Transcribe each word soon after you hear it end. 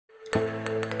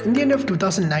In the end of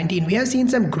 2019, we have seen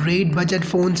some great budget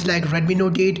phones like Redmi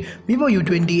Note 8, Vivo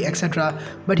U20, etc.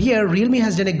 But here, Realme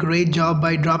has done a great job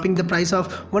by dropping the price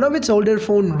of one of its older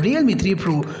phone, Realme 3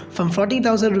 Pro, from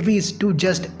 40,000 rupees to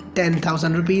just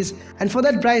 10,000 rupees. And for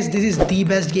that price, this is the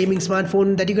best gaming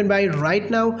smartphone that you can buy right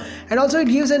now. And also it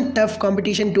gives a tough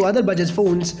competition to other budget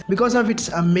phones because of its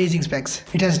amazing specs.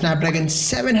 It has Snapdragon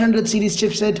 700 series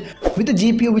chipset with a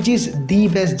GPU which is the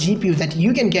best GPU that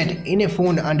you can get in a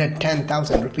phone under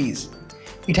 10,000 rupees.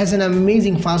 It has an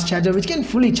amazing fast charger which can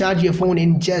fully charge your phone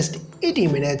in just 80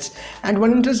 minutes. And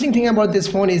one interesting thing about this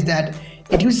phone is that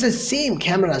it uses the same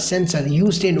camera sensor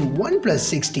used in OnePlus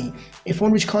 60, a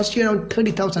phone which costs you around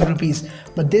 30,000 rupees,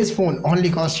 but this phone only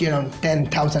costs you around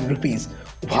 10,000 rupees.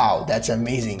 Wow, that's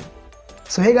amazing.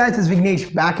 So hey guys, it's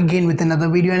Vignesh back again with another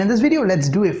video, and in this video let's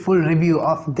do a full review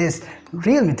of this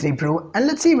Realme 3 Pro and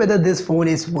let's see whether this phone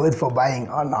is worth for buying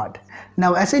or not.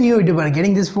 Now, as a new YouTuber,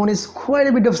 getting this phone is quite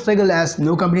a bit of struggle as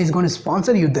no company is going to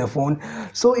sponsor you their phone.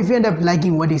 So if you end up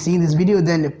liking what you see in this video,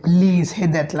 then please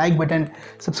hit that like button,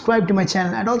 subscribe to my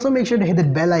channel, and also make sure to hit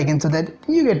that bell icon so that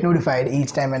you get notified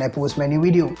each time when I post my new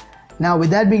video. Now with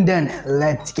that being done,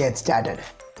 let's get started.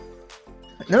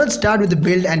 Now let's start with the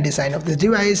build and design of this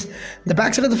device. The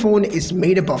backside of the phone is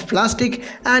made up of plastic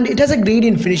and it has a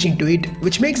gradient finishing to it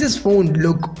which makes this phone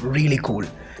look really cool.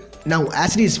 Now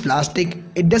as it is plastic,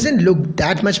 it doesn't look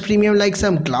that much premium like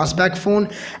some glass back phone,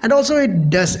 and also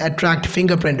it does attract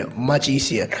fingerprint much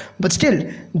easier. But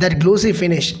still, that glossy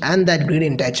finish and that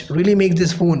gradient touch really makes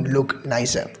this phone look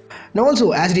nicer. Now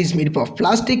also, as it is made up of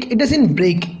plastic, it doesn't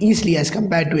break easily as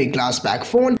compared to a glass back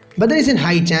phone, but there is a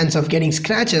high chance of getting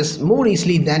scratches more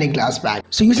easily than a glass back.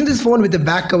 So using this phone with the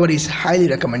back cover is highly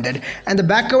recommended, and the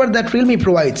back cover that Realme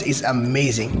provides is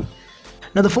amazing.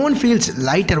 Now the phone feels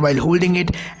lighter while holding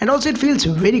it, and also it feels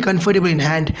very comfortable in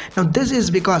hand. Now this is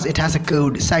because it has a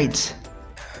curved sides.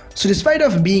 So despite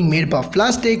of being made up of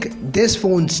plastic, this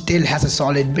phone still has a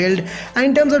solid build, and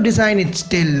in terms of design it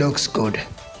still looks good.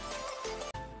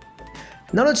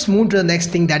 Now let's move to the next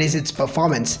thing, that is its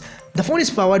performance. The phone is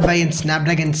powered by a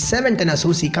Snapdragon 710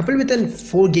 SoC coupled with a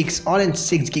 4 gigs or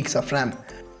 6 gigs of RAM.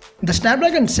 The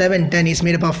Snapdragon 710 is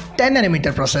made up of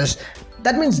 10nm process.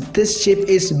 That means this chip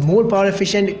is more power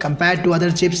efficient compared to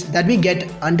other chips that we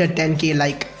get under 10K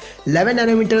like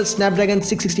 11nm Snapdragon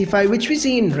 665 which we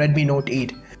see in Redmi Note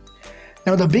 8.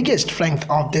 Now the biggest strength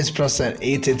of this processor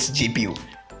is its GPU.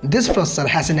 This processor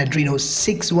has an Adreno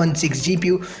 616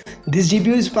 GPU. This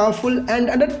GPU is powerful, and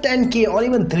under 10K or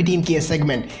even 13K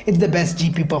segment, it's the best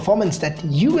GPU performance that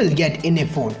you will get in a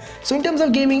phone. So in terms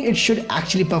of gaming, it should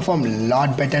actually perform a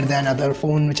lot better than other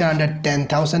phones which are under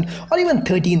 10,000 or even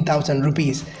 13,000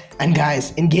 rupees. And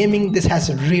guys, in gaming, this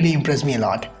has really impressed me a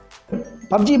lot.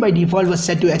 PUBG by default was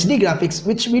set to HD graphics,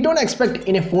 which we don't expect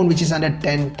in a phone which is under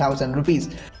 10,000 rupees.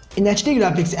 In HD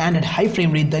graphics and at high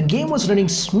frame rate, the game was running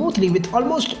smoothly with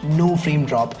almost no frame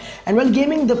drop. And while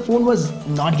gaming, the phone was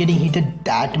not getting heated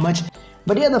that much.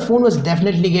 But yeah, the phone was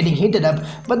definitely getting heated up,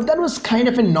 but that was kind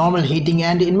of a normal heating,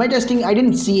 and in my testing, I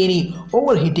didn't see any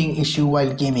overheating issue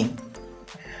while gaming.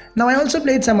 Now I also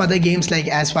played some other games like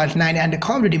Asphalt 9 and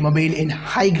Call of Duty Mobile in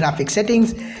high graphic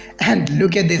settings, and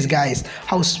look at this guys,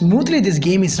 how smoothly this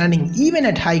game is running even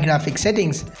at high graphic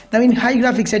settings. Now in high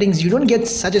graphic settings you don't get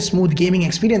such a smooth gaming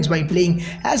experience by playing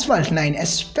Asphalt 9,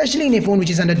 especially in a phone which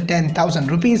is under 10,000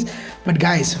 rupees, but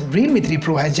guys, Realme 3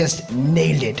 Pro has just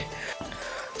nailed it.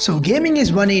 So gaming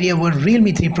is one area where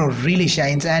Realme 3 Pro really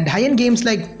shines, and high-end games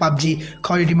like PUBG,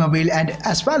 Call of Duty Mobile and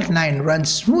Asphalt 9 run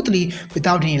smoothly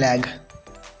without any lag.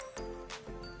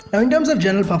 Now in terms of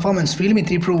general performance, Realme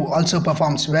 3 Pro also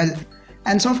performs well,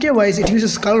 and software wise it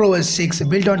uses ColorOS 6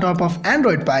 built on top of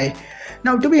Android Pie.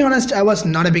 Now to be honest, I was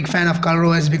not a big fan of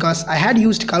ColorOS because I had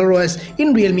used ColorOS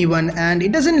in Realme 1 and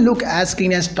it doesn't look as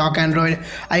clean as stock Android.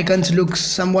 Icons look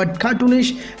somewhat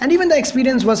cartoonish and even the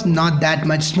experience was not that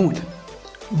much smooth.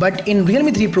 But in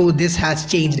Realme 3 Pro this has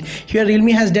changed. Here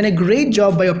Realme has done a great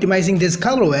job by optimizing this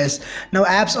ColorOS. Now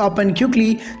apps open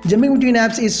quickly, jumping between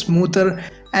apps is smoother,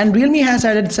 and Realme has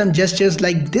added some gestures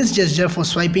like this gesture for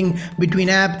swiping between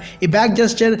app, a back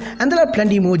gesture, and there are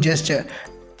plenty more gestures.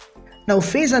 Now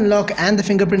face unlock and the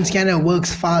fingerprint scanner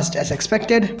works fast as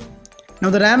expected.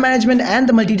 Now the RAM management and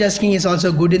the multitasking is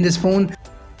also good in this phone.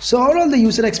 So overall the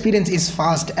user experience is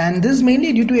fast, and this is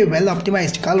mainly due to a well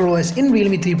optimized ColorOS in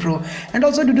Realme 3 Pro and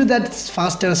also due to that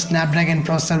faster Snapdragon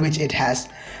processor which it has.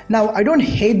 Now I don't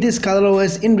hate this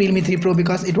ColorOS in Realme 3 Pro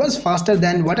because it was faster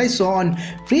than what I saw on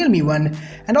Realme 1,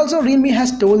 and also Realme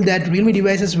has told that Realme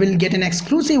devices will get an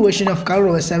exclusive version of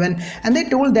ColorOS 7, and they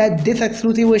told that this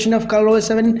exclusive version of ColorOS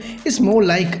 7 is more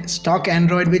like stock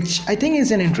Android, which I think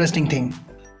is an interesting thing.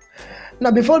 Now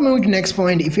before moving to next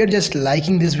point, if you're just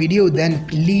liking this video, then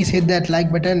please hit that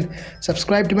like button,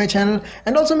 subscribe to my channel,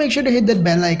 and also make sure to hit that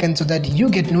bell icon so that you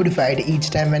get notified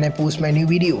each time when I post my new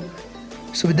video.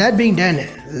 So with that being done,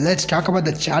 let's talk about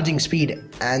the charging speed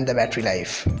and the battery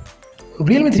life.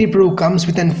 Realme 3 Pro comes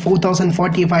with an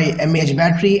 4045 mAh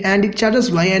battery and it charges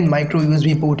via a micro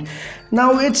USB port.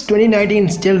 Now it's 2019,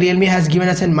 still Realme has given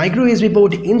us a micro USB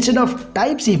port instead of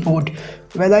Type-C port.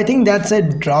 Well, I think that's a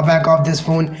drawback of this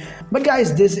phone. But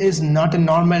guys, this is not a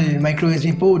normal micro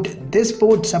USB port. This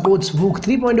port supports VOOC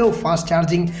 3.0 fast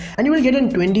charging and you will get a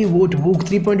 20-watt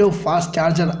VOOC 3.0 fast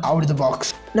charger out of the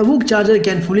box. Now VOOC charger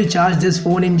can fully charge this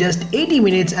phone in just 80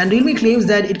 minutes and Realme claims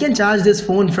that it can charge this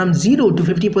phone from 0 to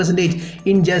 50%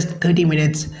 in just 30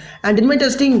 minutes. And in my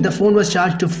testing, the phone was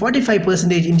charged to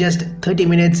 45% in just 30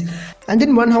 minutes. And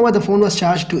in 1 hour, the phone was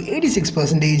charged to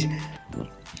 86%.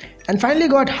 And finally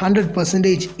got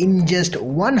 100% in just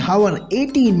 1 hour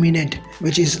 18 minutes,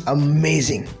 which is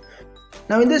amazing.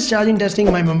 Now in this charging testing,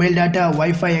 my mobile data,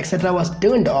 Wi-Fi, etc. was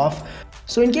turned off.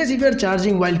 So in case if you are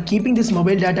charging while keeping this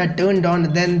mobile data turned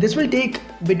on, then this will take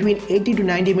between 80 to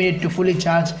 90 minutes to fully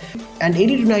charge, and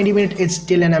 80 to 90 minutes is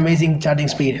still an amazing charging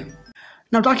speed.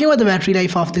 Now talking about the battery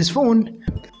life of this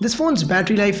phone's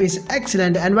battery life is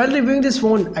excellent, and while reviewing this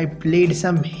phone, I played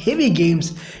some heavy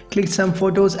games, clicked some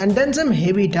photos and done some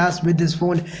heavy tasks with this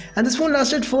phone, and this phone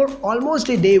lasted for almost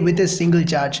a day with a single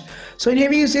charge. So in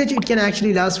heavy usage, it can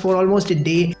actually last for almost a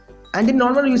day, and in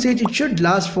normal usage, it should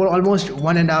last for almost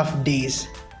 1.5 days.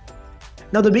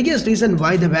 Now the biggest reason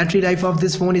why the battery life of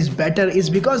this phone is better is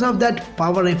because of that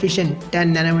power efficient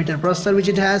 10nm processor which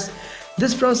it has.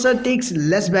 This processor takes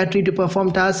less battery to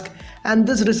perform tasks and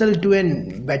this results to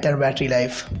a better battery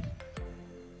life.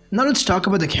 Now let's talk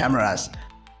about the cameras.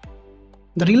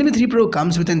 The Realme 3 Pro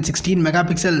comes with a 16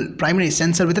 megapixel primary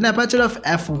sensor with an aperture of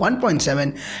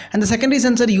f1.7 and the secondary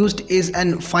sensor used is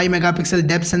an 5 megapixel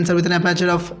depth sensor with an aperture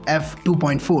of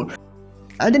f2.4.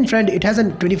 And in front it has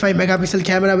a 25 megapixel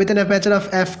camera with an aperture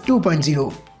of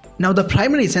f2.0. Now the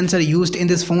primary sensor used in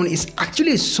this phone is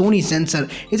actually a Sony sensor.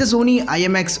 It's a Sony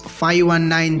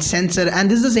IMX519 sensor and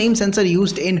this is the same sensor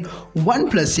used in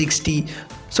OnePlus 6T.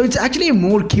 So it's actually a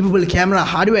more capable camera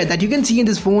hardware that you can see in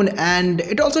this phone, and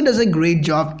it also does a great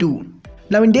job too.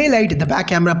 Now in daylight, the back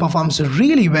camera performs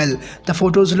really well. The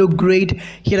photos look great,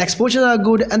 here exposures are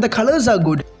good and the colors are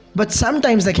good. But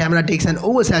sometimes the camera takes an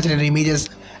oversaturated images,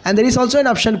 and there is also an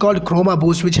option called chroma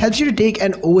boost which helps you to take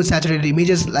an oversaturated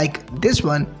images like this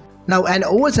one. Now an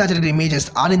oversaturated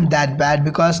images aren't that bad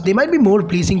because they might be more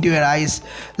pleasing to your eyes.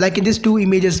 Like in these two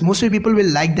images, most of the people will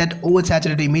like that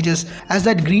oversaturated images as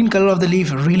that green color of the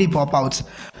leaf really pop out.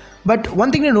 But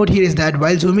one thing to note here is that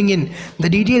while zooming in, the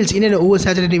details in an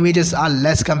oversaturated images are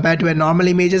less compared to a normal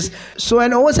images. So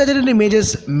an oversaturated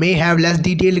images may have less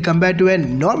detail compared to a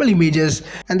normal images,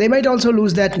 and they might also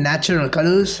lose that natural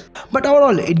colors. But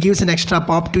overall, it gives an extra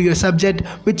pop to your subject,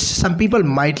 which some people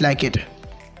might like it.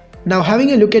 Now having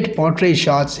a look at portrait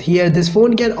shots, here this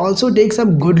phone can also take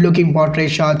some good looking portrait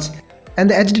shots, and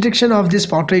the edge detection of these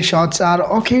portrait shots are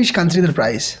okayish considering the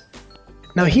price.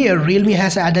 Now here Realme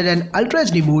has added an Ultra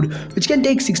HD mode which can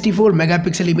take 64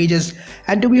 megapixel images,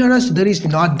 and to be honest there is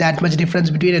not that much difference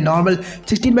between a normal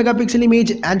 16 megapixel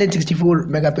image and a 64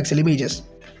 megapixel images.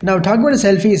 Now talking about the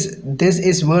selfies, this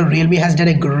is where Realme has done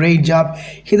a great job.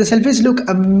 Here the selfies look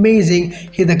amazing,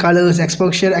 here the colors,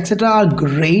 exposure, etc. are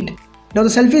great. Now the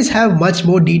selfies have much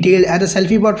more detail and the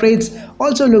selfie portraits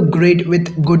also look great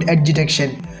with good edge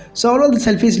detection. So overall the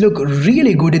selfies look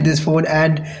really good in this phone,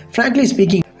 and frankly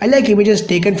speaking, I like images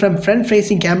taken from front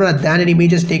facing camera than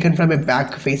images taken from a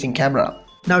back facing camera.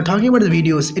 Now talking about the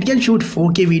videos, it can shoot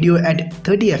 4K video at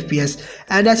 30 FPS,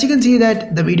 and as you can see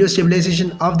that the video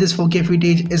stabilization of this 4K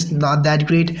footage is not that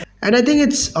great, and I think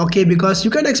it's okay because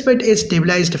you can't expect a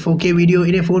stabilized 4K video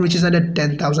in a phone which is under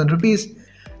 10,000 rupees.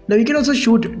 Now you can also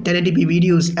shoot 1080p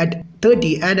videos at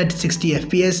 30 and at 60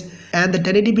 FPS, and the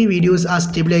 1080p videos are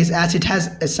stabilized as it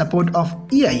has a support of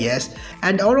EIS,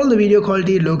 and overall the video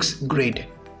quality looks great.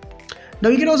 Now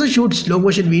you can also shoot slow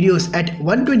motion videos at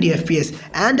 120 FPS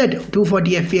and at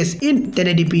 240 FPS in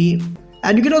 1080p,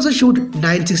 and you can also shoot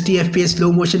 960 FPS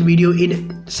slow motion video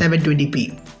in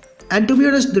 720p. And to be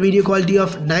honest, the video quality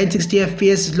of 960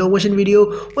 FPS slow motion video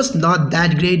was not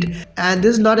that great, and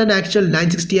this is not an actual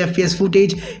 960 FPS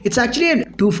footage, it's actually a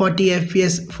 240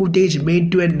 FPS footage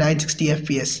made to a 960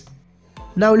 FPS.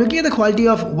 Now looking at the quality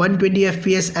of 120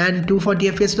 FPS and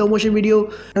 240 FPS slow motion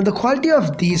video, now the quality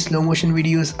of these slow motion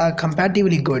videos are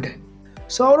comparatively good.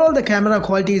 So overall the camera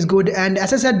quality is good, and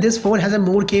as I said, this phone has a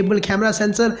more capable camera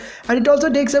sensor and it also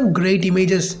takes some great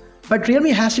images. But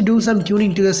Realme has to do some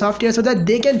tuning to the software so that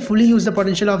they can fully use the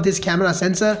potential of this camera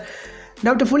sensor.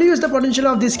 Now to fully use the potential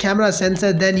of this camera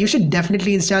sensor, then you should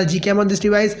definitely install Gcam on this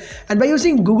device, and by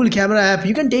using Google Camera app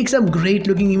you can take some great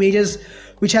looking images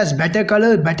which has better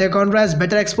color, better contrast,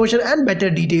 better exposure and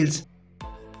better details.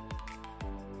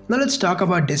 Now let's talk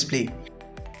about display.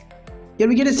 Here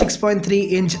we get a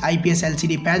 6.3-inch IPS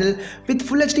LCD panel with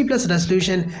Full HD Plus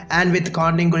resolution and with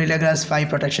Corning Gorilla Glass 5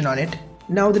 protection on it.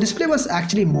 Now the display was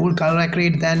actually more color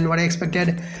accurate than what I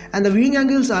expected, and the viewing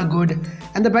angles are good,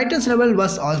 and the brightness level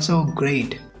was also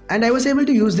great. And I was able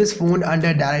to use this phone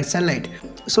under direct sunlight.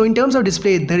 So in terms of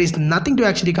display, there is nothing to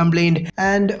actually complain,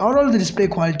 and overall the display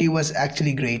quality was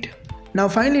actually great. Now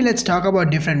finally let's talk about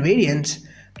different variants.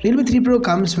 Realme 3 Pro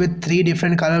comes with 3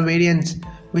 different color variants,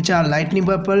 which are lightning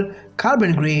purple,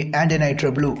 carbon grey and a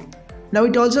nitro blue. Now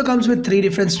it also comes with 3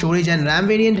 different storage and RAM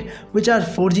variant, which are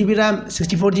 4GB RAM,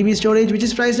 64GB storage, which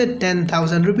is priced at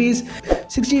 10,000 rupees,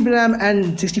 6GB RAM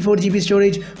and 64GB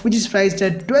storage, which is priced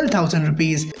at 12,000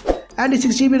 rupees, and a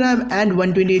 6GB RAM and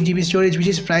 128GB storage, which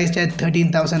is priced at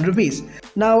 13,000 rupees.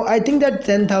 Now I think that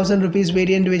 10,000 rupees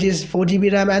variant, which is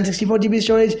 4GB RAM and 64GB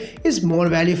storage, is more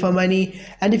value for money,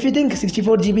 and if you think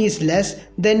 64GB is less,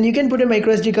 then you can put a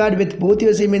microSD card with both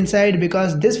your SIM inside,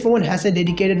 because this phone has a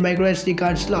dedicated microSD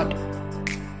card slot.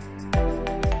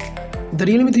 The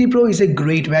Realme 3 Pro is a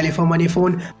great value for money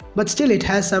phone, but still it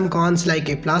has some cons like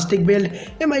a plastic build,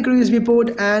 a micro USB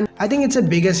port, and I think it's the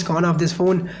biggest con of this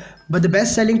phone. But the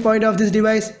best selling point of this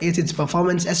device is its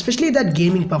performance, especially that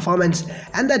gaming performance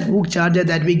and that VOOC charger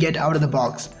that we get out of the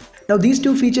box. Now these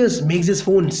two features makes this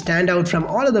phone stand out from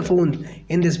all other phones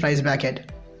in this price bracket.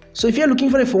 So if you are looking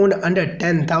for a phone under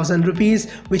 10,000 rupees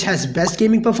which has best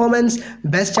gaming performance,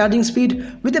 best charging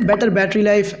speed with a better battery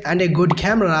life and a good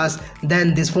cameras,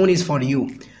 then this phone is for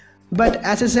you. But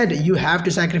as I said, you have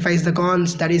to sacrifice the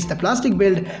cons, that is the plastic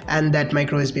build and that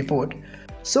micro USB port.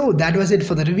 So that was it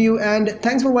for the review, and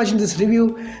thanks for watching this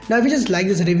review. Now if you just like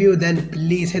this review, then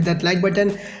please hit that like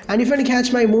button, and if you want to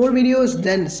catch my more videos,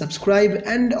 then subscribe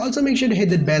and also make sure to hit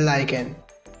that bell icon.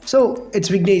 So it's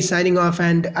Vignesh signing off,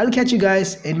 and I'll catch you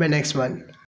guys in my next one.